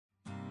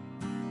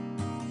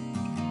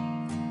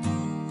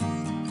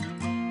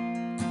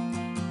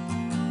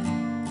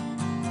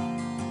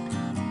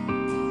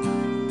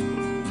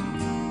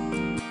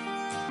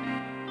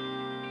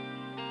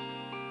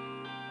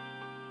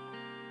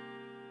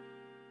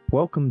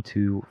Welcome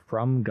to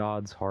From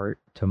God's Heart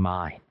to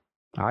Mine.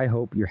 I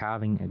hope you're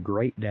having a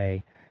great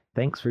day.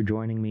 Thanks for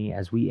joining me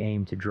as we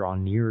aim to draw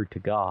nearer to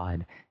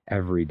God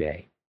every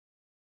day.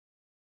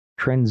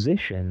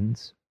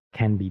 Transitions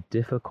can be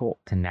difficult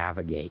to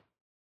navigate.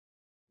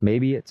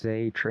 Maybe it's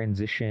a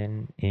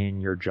transition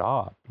in your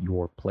job,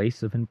 your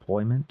place of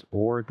employment,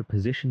 or the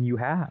position you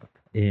have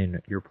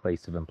in your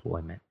place of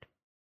employment.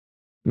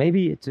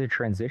 Maybe it's a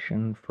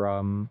transition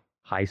from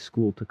high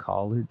school to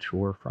college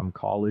or from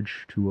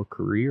college to a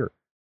career.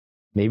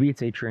 Maybe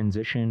it's a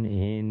transition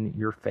in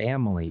your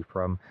family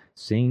from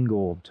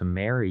single to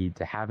married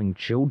to having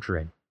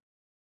children.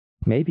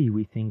 Maybe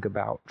we think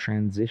about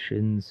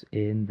transitions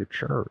in the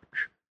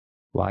church,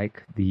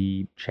 like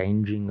the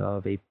changing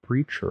of a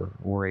preacher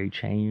or a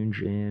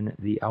change in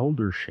the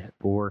eldership,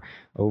 or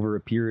over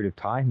a period of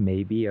time,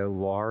 maybe a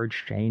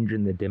large change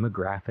in the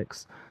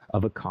demographics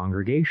of a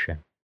congregation.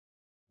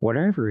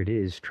 Whatever it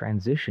is,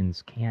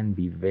 transitions can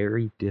be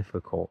very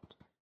difficult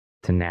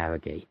to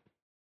navigate.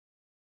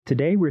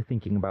 Today we're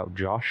thinking about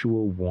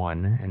Joshua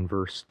 1 and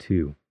verse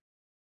 2.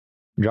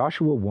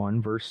 Joshua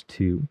 1 verse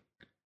 2,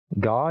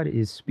 God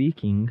is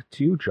speaking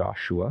to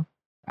Joshua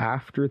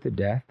after the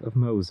death of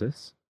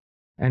Moses,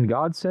 and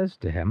God says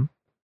to him,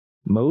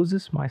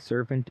 "Moses, my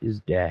servant,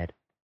 is dead.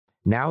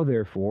 Now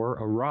therefore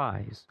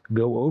arise,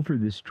 go over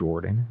this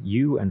Jordan,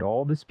 you and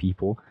all this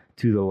people,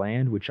 to the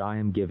land which I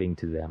am giving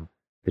to them,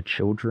 the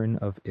children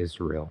of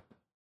Israel."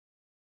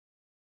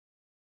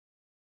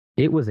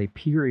 It was a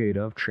period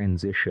of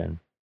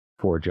transition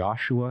for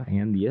Joshua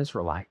and the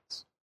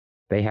Israelites.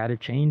 They had a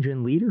change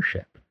in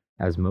leadership,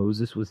 as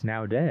Moses was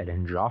now dead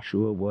and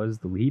Joshua was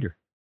the leader.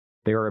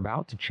 They were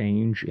about to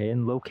change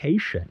in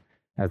location,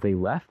 as they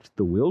left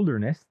the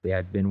wilderness they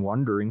had been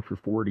wandering for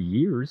 40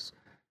 years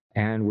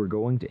and were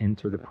going to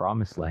enter the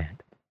promised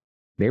land.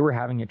 They were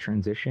having a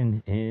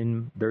transition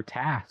in their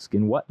task,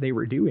 in what they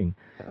were doing.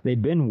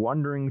 They'd been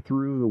wandering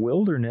through the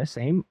wilderness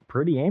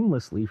pretty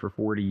aimlessly for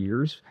 40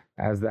 years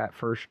as that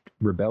first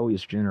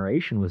rebellious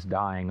generation was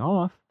dying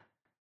off.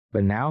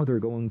 But now they're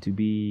going to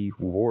be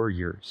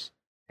warriors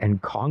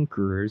and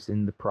conquerors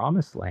in the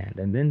promised land,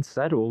 and then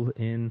settled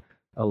in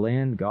a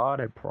land God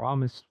had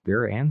promised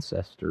their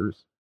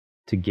ancestors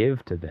to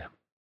give to them.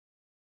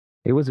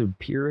 It was a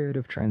period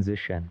of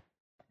transition,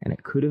 and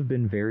it could have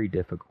been very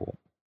difficult.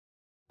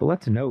 But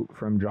let's note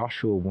from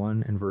Joshua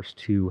 1 and verse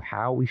 2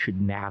 how we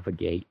should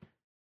navigate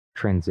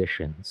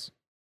transitions.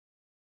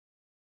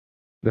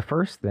 The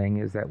first thing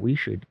is that we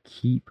should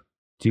keep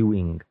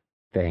doing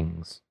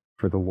things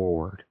for the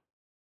Lord.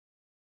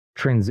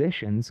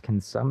 Transitions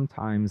can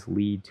sometimes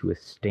lead to a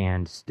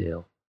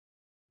standstill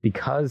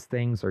because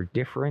things are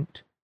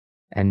different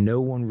and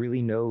no one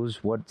really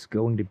knows what it's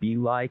going to be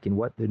like and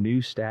what the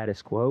new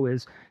status quo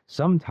is.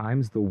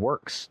 Sometimes the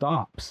work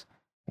stops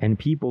and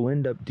people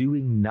end up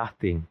doing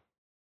nothing.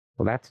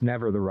 Well, that's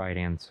never the right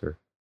answer.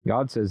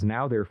 God says,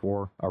 "Now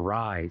therefore,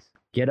 arise,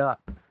 get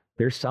up."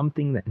 There's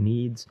something that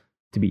needs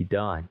to be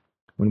done.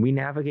 When we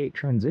navigate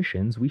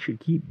transitions, we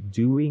should keep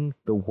doing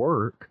the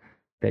work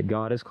that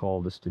God has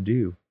called us to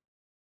do.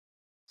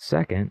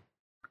 Second,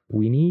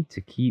 we need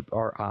to keep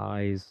our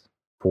eyes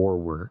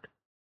forward.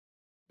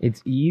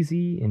 It's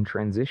easy in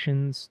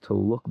transitions to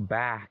look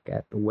back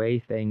at the way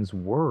things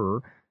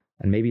were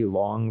and maybe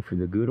long for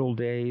the good old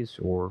days,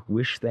 or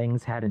wish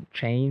things hadn't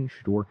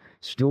changed, or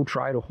still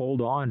try to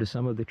hold on to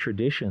some of the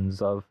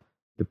traditions of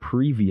the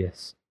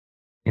previous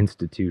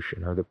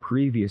institution or the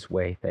previous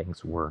way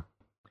things were.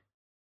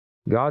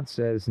 God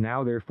says,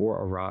 "Now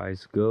therefore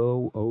arise,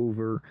 go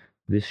over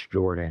this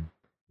Jordan."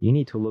 You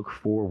need to look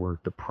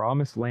forward. The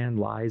promised land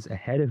lies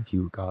ahead of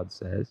you, God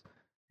says,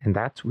 and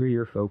that's where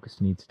your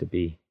focus needs to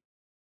be.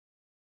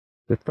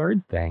 The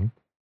third thing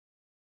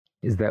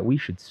is that we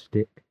should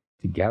stick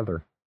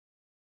together.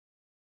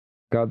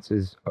 God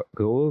says,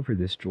 "Go over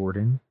this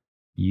Jordan,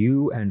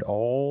 you and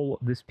all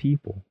this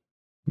people."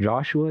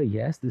 Joshua,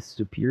 yes, this is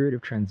a period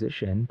of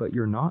transition, but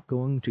you're not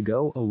going to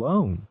go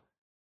alone.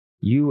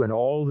 You and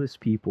all this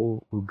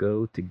people will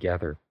go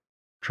together.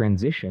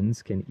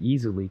 Transitions can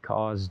easily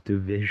cause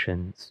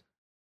divisions.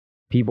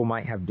 People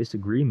might have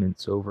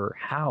disagreements over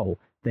how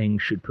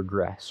things should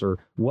progress or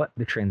what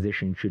the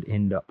transition should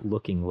end up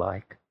looking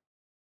like.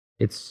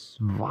 It's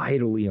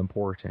vitally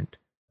important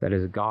that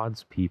as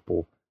God's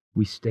people,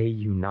 we stay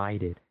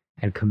united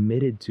and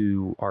committed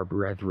to our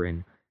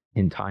brethren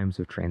in times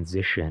of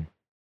transition.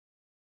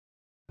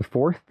 The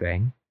fourth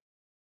thing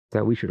is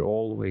that we should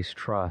always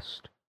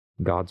trust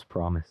God's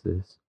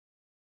promises.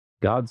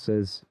 God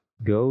says,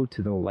 "Go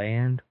to the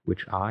land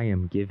which I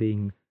am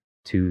giving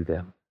to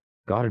them."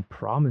 God had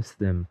promised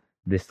them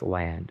this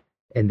land,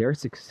 and their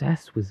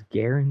success was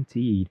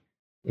guaranteed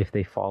if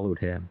they followed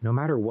him. No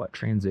matter what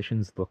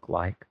transitions look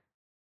like,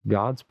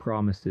 God's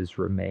promises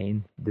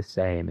remain the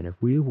same. And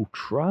if we will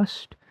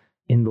trust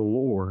in the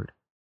Lord,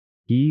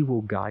 he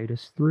will guide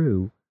us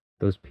through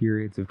those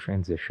periods of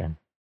transition.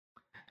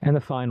 And the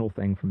final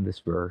thing from this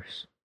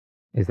verse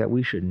is that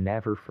we should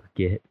never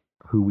forget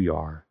who we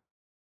are.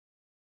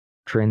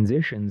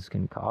 Transitions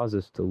can cause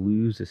us to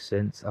lose a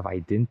sense of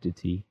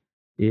identity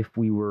if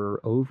we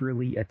were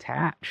overly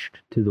attached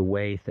to the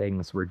way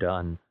things were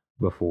done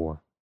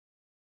before.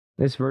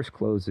 This verse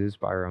closes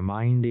by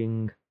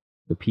reminding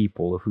the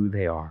people of who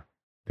they are,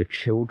 the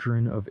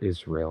children of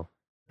Israel,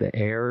 the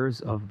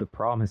heirs of the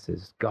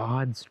promises,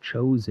 God's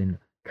chosen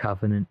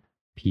covenant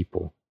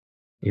people.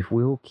 If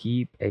we'll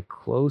keep a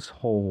close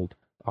hold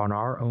on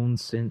our own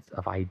sense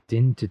of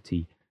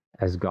identity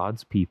as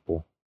God's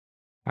people,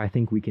 I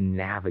think we can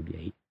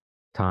navigate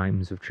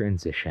times of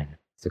transition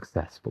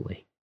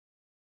successfully.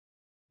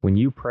 When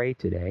you pray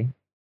today,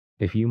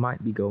 if you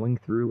might be going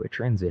through a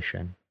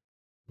transition,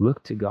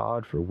 look to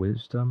God for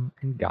wisdom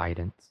and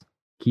guidance,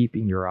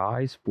 keeping your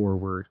eyes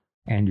forward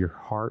and your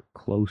heart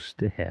close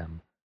to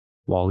Him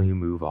while you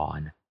move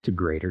on to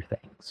greater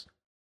things.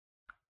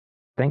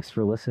 Thanks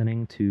for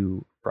listening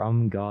to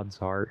From God's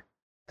Heart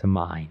to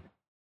Mine.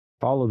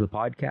 Follow the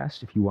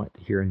podcast if you want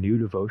to hear a new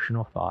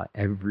devotional thought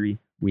every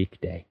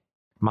weekday.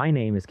 My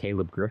name is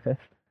Caleb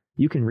Griffith.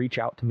 You can reach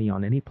out to me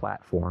on any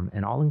platform,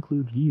 and I'll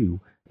include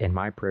you in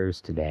my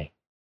prayers today.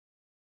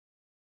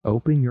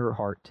 Open your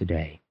heart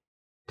today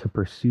to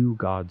pursue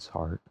God's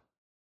heart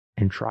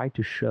and try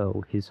to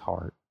show His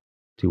heart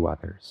to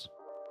others.